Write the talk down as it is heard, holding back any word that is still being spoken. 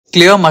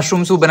Clear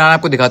mushroom soup बनाना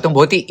आपको दिखाता हूँ,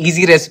 बहुत ही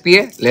इजी रेसिपी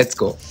है, लेट्स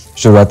गो।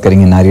 शुरुआत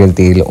करेंगे नारियल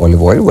तेल,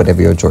 olive oil,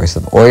 whatever your choice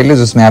of oil is,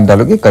 उसमें आप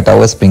डालोगे कटा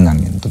हुआ स्प्रिंग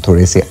अनियन, तो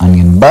थोड़े से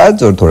अनियन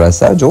बड्स और थोड़ा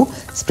सा जो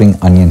स्प्रिंग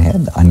अनियन है,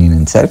 द अनियन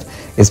इनसेल्फ,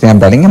 इसमें आप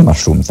डालेंगे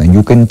mushrooms. And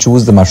you can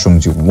choose the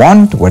mushrooms you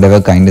want,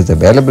 whatever kind is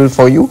available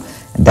for you,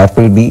 that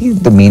will be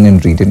the main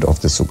ingredient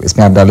of the soup.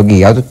 इसमें आप डालोगे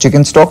या तो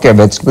चिकन स्टॉक या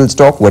vegetable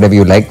stock, whatever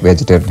you like,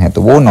 vegetarian है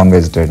तो वो, non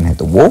vegetarian है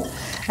तो वो।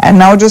 And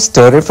now just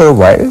stir it for a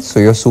while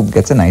so your soup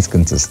gets a nice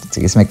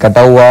consistency. इसमें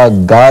कटा हुआ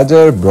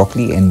गाजर,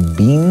 broccoli and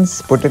beans,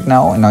 put it now,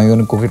 and now you're going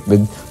to cook it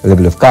with a little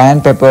bit of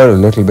cayenne pepper, a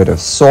little bit of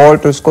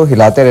salt. उसको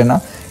हिलाते रहना,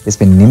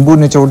 इसमें नींबू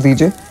निचोड़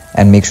दीजिए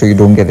and make sure you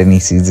don't get any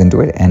seeds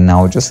into it. And now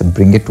just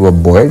bring it to a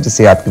boil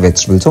जिससे आपके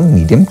vegetables हो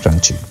medium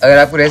crunchy. अगर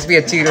आपको रेसिपी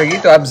अच्छी लगी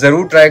तो आप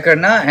जरूर ट्राई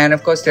करना, and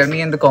of course tell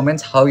me in the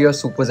comments how your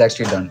soup was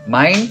actually done.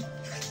 Mine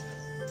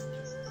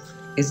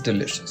is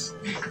delicious.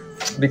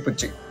 Big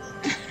Pucci.